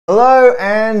Hello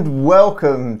and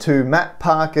welcome to Matt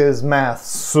Parker's Math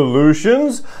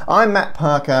Solutions. I'm Matt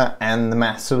Parker and the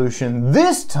math solution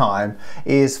this time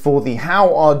is for the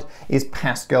How Odd is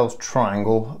Pascal's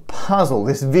Triangle puzzle.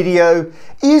 This video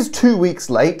is 2 weeks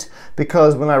late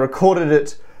because when I recorded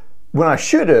it when I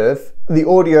should have, the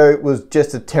audio was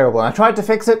just terrible. And I tried to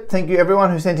fix it. Thank you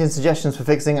everyone who sent in suggestions for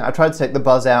fixing it. I tried to take the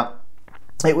buzz out.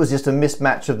 It was just a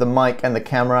mismatch of the mic and the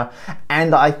camera,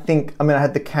 and I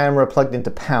had the camera plugged into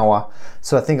power,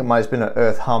 so I think it might have been an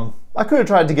earth hum. I could have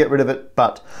tried to get rid of it,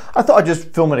 but I thought I'd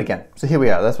just film it again. So here we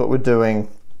are, that's what we're doing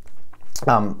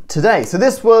today. So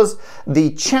this was the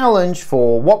challenge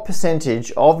for what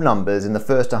percentage of numbers in the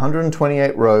first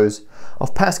 128 rows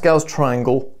of Pascal's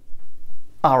triangle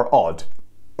are odd.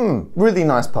 Really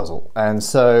nice puzzle. And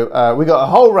so we got a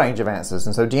whole range of answers,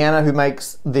 and so Deanna, who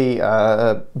makes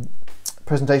the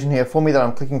presentation here for me that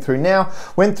I'm clicking through now,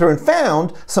 went through and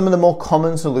found some of the more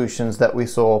common solutions that we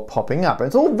saw popping up. And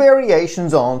it's all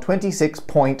variations on 26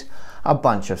 point a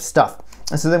bunch of stuff.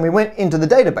 And so then we went into the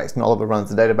database, and Oliver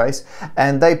runs the database,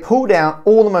 and they pulled out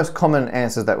all the most common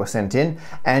answers that were sent in,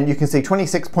 and you can see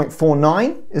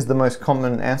 26.49 is the most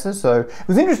common answer. So it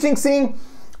was interesting seeing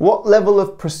what level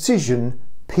of precision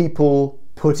people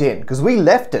put in, because we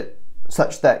left it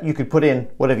such that you could put in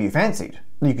whatever you fancied.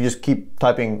 You could just keep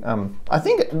typing, I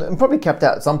think it probably kept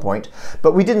out at some point,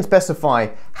 but we didn't specify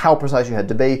how precise you had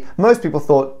to be. Most people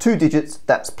thought 2 digits,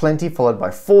 that's plenty, followed by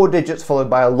 4 digits,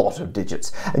 followed by a lot of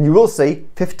digits. And you will see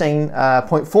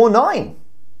 15.49.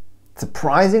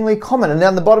 Surprisingly common. And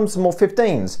down the bottom, some more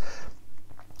 15s.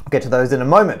 I'll get to those in a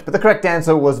moment. But the correct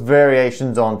answer was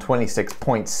variations on 26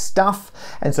 point stuff.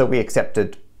 And so we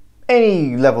accepted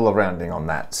any level of rounding on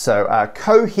that. So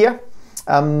Co here.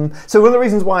 So one of the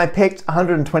reasons why I picked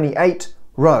 128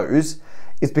 rows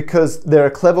is because there are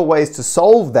clever ways to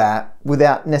solve that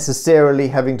without necessarily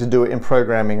having to do it in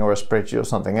programming or a spreadsheet or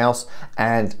something else,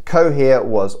 and Co here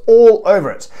was all over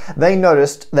it. They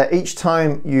noticed that each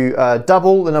time you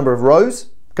double the number of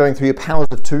rows, going through your powers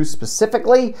of 2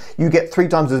 specifically, you get 3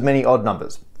 times as many odd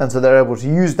numbers. And so they're able to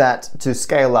use that to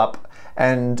scale up,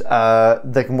 and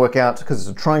they can work out, because it's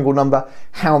a triangle number,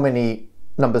 how many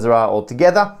numbers there are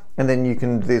altogether. And then you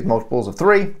can do these multiples of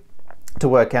 3 to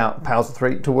work out, powers of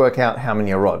 3 to work out how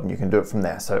many are odd, and you can do it from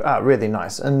there. So really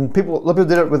nice. And a lot of people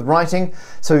did it with writing.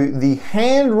 So the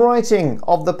handwriting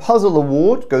of the puzzle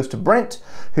award goes to Brent,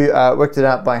 who worked it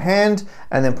out by hand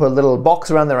and then put a little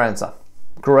box around their answer.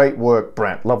 Great work,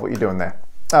 Brent. Love what you're doing there.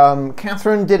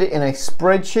 Kathryn did it in a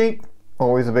spreadsheet.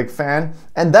 Always a big fan.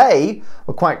 And they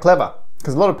were quite clever,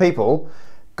 because a lot of people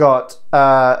got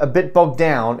a bit bogged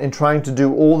down in trying to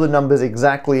do all the numbers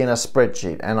exactly in a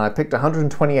spreadsheet, and I picked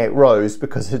 128 rows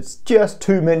because it's just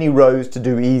too many rows to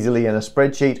do easily in a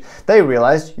spreadsheet. They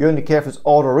realized you only care if it's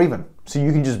odd or even, so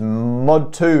you can just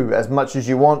mod 2 as much as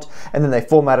you want, and then they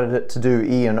formatted it to do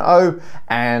E and O,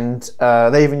 and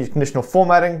they even used conditional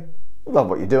formatting. Love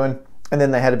what you're doing. And then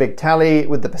they had a big tally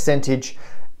with the percentage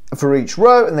for each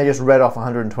row, and they just read off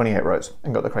 128 rows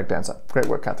and got the correct answer. Great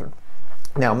work, Kathryn.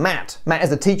 Now Matt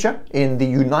is a teacher in the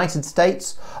United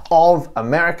States of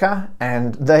America,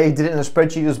 and they did it in a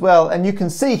spreadsheet as well. And you can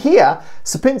see here,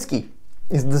 Sierpinski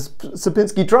is the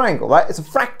Sierpinski triangle, right? It's a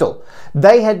fractal.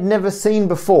 They had never seen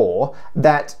before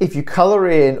that if you color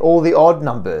in all the odd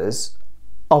numbers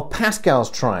of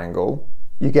Pascal's triangle,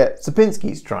 you get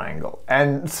Sierpinski's triangle.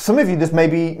 And some of you, this may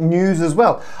be news as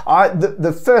well.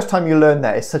 The first time you learn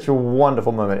that is such a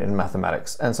wonderful moment in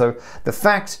mathematics. And so the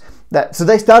fact that, so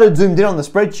they started zoomed in on the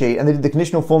spreadsheet and they did the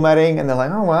conditional formatting, and they're like,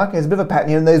 oh, well, okay, there's a bit of a pattern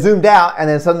here. And they zoomed out, and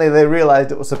then suddenly they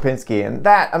realized it was Sierpinski. And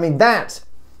that, I mean, that's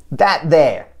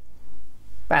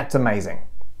amazing.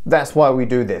 That's why we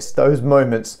do this. Those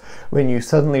moments when you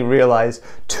suddenly realize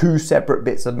 2 separate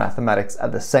bits of mathematics are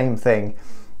the same thing.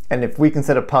 And if we can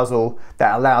set a puzzle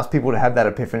that allows people to have that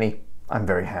epiphany, I'm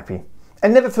very happy.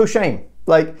 And never feel shame.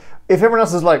 Like, if everyone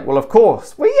else is like, well, of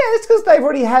course. Well, yeah, it's because they've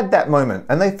already had that moment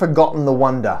and they've forgotten the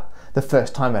wonder the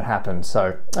first time it happened.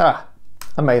 So,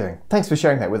 amazing. Thanks for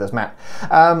sharing that with us, Matt.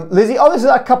 Lizzy, this is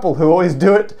our couple who always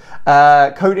do it.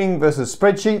 Coding versus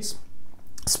spreadsheets.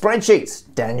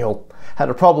 Spreadsheets, Daniel had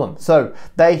a problem. So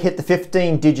they hit the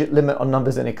 15-digit limit on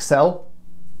numbers in Excel.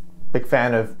 Big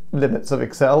fan of limits of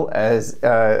Excel, as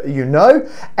you know.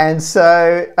 And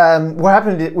so what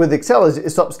happened with Excel is it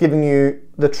stops giving you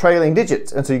the trailing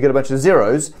digits. And so you get a bunch of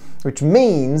zeros, which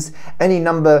means any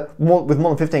number with more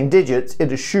than 15 digits,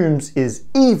 it assumes is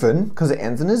even because it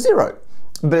ends in a 0.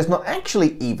 But it's not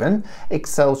actually even.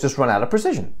 Excel's just run out of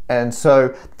precision. And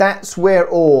so that's where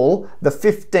all the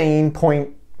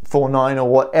 15.4 26.49 or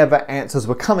whatever answers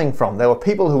were coming from. There were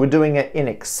people who were doing it in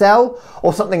Excel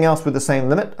or something else with the same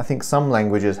limit. I think some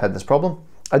languages had this problem.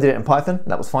 I did it in Python,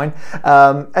 that was fine.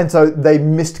 And so they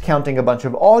missed counting a bunch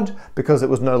of odd because it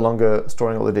was no longer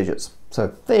storing all the digits.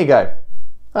 So there you go.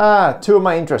 Two of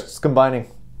my interests combining.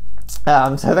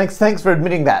 So thanks for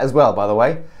admitting that as well, by the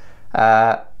way.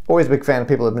 Always a big fan of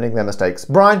people admitting their mistakes.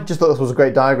 Brian, just thought this was a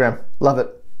great diagram. Love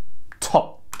it.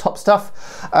 Top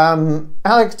stuff.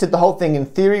 Alex did the whole thing in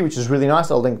theory, which is really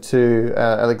nice. I'll link to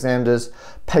Alexander's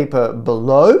paper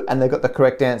below, and they got the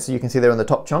correct answer. You can see there in the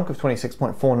top chunk of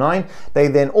 26.49. They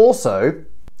then also,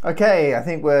 okay, I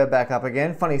think we're back up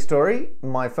again. Funny story,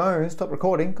 my phone stopped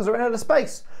recording because I ran out of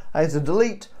space. I had to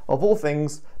delete, of all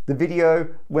things, the video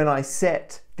when I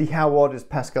set the How Odd is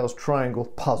Pascal's Triangle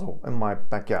puzzle in my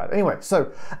backyard. Anyway,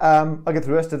 so I'll get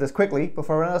through the rest of this quickly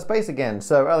before I run out of space again.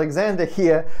 So Alexander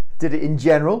here did it in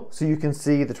general, so you can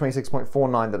see the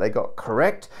 26.49 that they got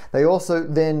correct. They also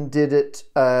then did it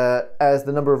as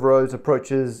the number of rows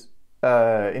approaches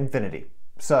infinity.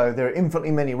 So there are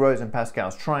infinitely many rows in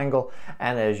Pascal's triangle,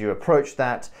 and as you approach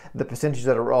that, the percentage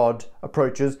that are odd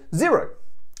approaches 0.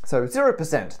 So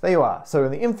 0%, there you are. So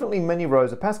in the infinitely many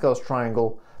rows of Pascal's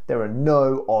triangle, there are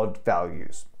no odd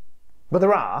values. But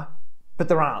there are, but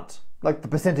there aren't. Like the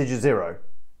percentage is 0,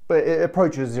 but it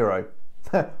approaches 0.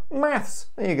 Maths,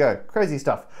 there you go, crazy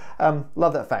stuff.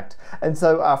 Love that fact. And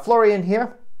so Florian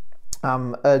here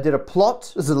did a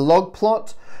plot. This is a log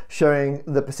plot showing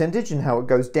the percentage and how it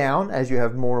goes down as you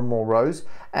have more and more rows.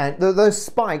 And those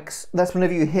spikes, that's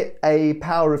whenever you hit a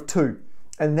power of 2.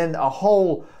 And then a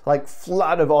whole like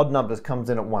flood of odd numbers comes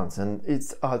in at once, and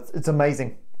it's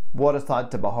amazing. What a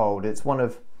sight to behold! It's one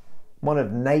of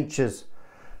nature's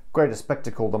greatest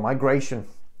spectacle, the migration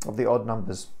of the odd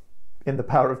numbers in the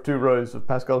power of 2 rows of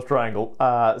Pascal's triangle.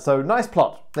 So nice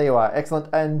plot. There you are, excellent.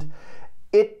 And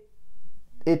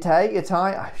Itai,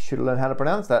 I should have learned how to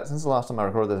pronounce that since the last time I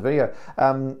recorded this video.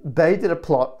 They did a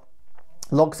plot,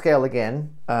 log scale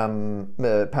again,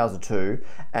 powers of 2,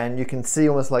 and you can see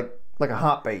almost like a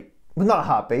heartbeat. Well, not a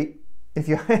heartbeat. If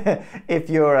your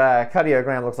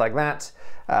cardiogram looks like that,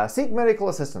 seek medical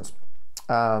assistance.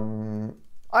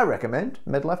 I recommend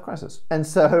midlife crisis. And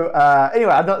so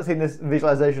anyway, I've not seen this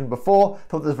visualization before.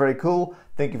 Thought this was very cool.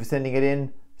 Thank you for sending it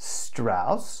in,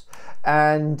 Strauss.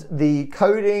 And the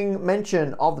coding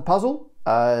mention of the puzzle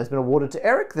has been awarded to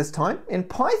Eric this time in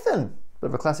Python. Bit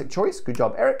of a classic choice. Good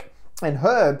job, Eric. And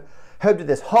Herb did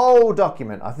this whole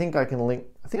document. I think I can link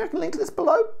to this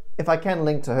below. If I can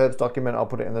link to Herb's document, I'll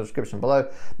put it in the description below.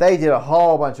 They did a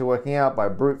whole bunch of working out by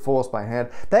brute force, by hand.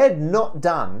 They had not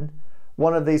done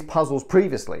one of these puzzles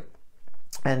previously.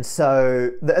 And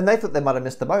so, and they thought they might have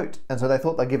missed the boat. And so they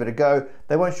thought they'd give it a go.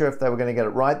 They weren't sure if they were going to get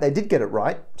it right. They did get it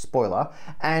right, spoiler.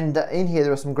 And in here,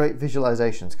 there are some great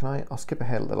visualizations. I'll skip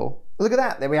ahead a little. Look at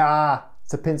that, there we are.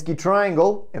 Sapinski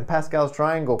triangle in Pascal's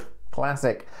triangle.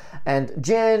 Classic. And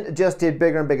Jen just did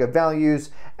bigger and bigger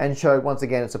values and showed once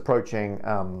again it's approaching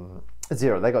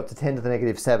 0. They got to 10 to the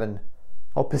negative 7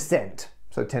 or percent,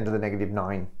 so 10 to the negative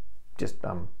 9, just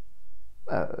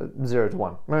 0 to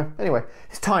 1. Anyway,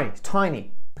 it's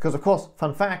tiny because of course,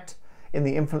 fun fact, in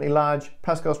the infinitely large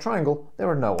Pascal's triangle there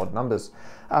are no odd numbers.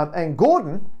 And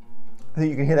Gordon, I think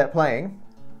you can hear that playing.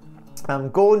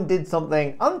 Gordon did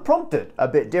something unprompted, a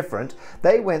bit different.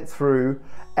 They went through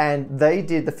and they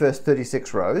did the first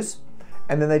 36 rows,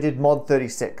 and then they did mod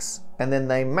 36, and then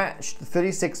they matched the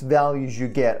 36 values you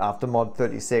get after mod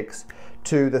 36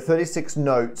 to the 36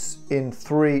 notes in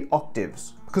 3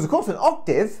 octaves. Because of course an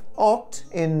octave, oct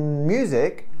in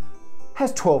music,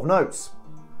 has 12 notes.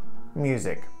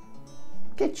 Music.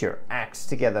 Get your acts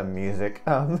together, music.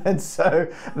 And so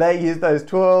they used those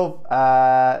 12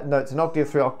 notes in octave,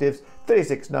 3 octaves,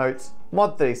 36 notes,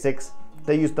 mod 36.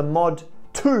 They used the mod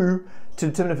 2 to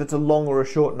determine if it's a long or a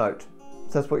short note.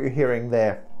 So that's what you're hearing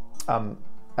there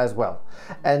as well.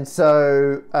 And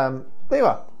so there you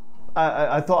are.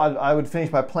 I thought I would finish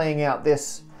by playing out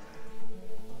this,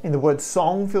 in the word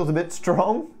song feels a bit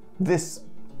strong, this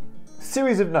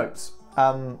series of notes.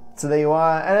 So there you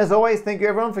are, and as always, thank you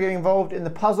everyone for getting involved in the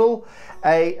puzzle.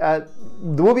 There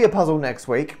will be a puzzle next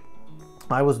week.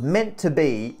 I was meant to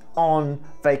be on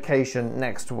vacation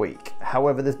next week.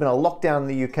 However, there's been a lockdown in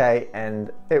the UK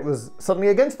and it was suddenly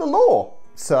against the law.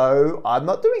 So I'm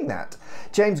not doing that.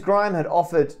 James Grime had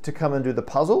offered to come and do the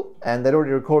puzzle, and they'd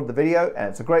already recorded the video, and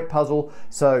it's a great puzzle.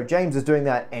 So James is doing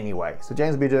that anyway. So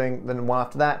James will be doing the one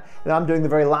after that, and I'm doing the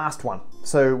very last one.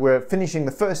 So we're finishing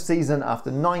the first season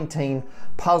after 19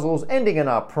 puzzles, ending in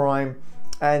our prime.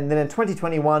 And then in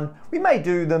 2021, we may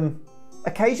do them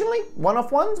occasionally,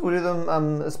 one-off ones. We'll do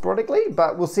them sporadically,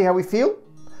 but we'll see how we feel.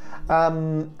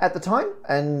 at the time,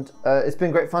 and it's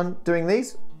been great fun doing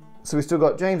these. So we still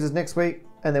got James's next week,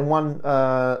 and then one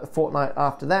fortnight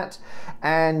after that.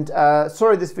 And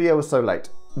sorry this video was so late,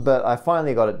 but I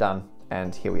finally got it done,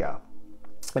 and here we are.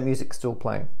 The music's still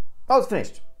playing. Oh, it's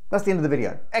finished. That's the end of the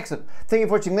video. Excellent. Thank you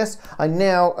for watching this. I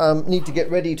now need to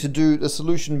get ready to do the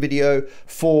solution video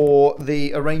for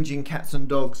the arranging cats and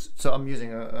dogs. So I'm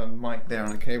using a mic there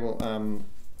on a cable.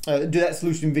 Do that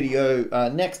solution video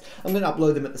next. I'm going to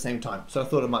upload them at the same time. So I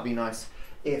thought it might be nice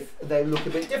if they look a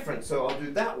bit different. So I'll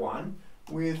do that one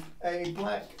with a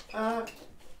black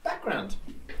background.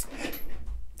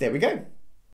 There we go.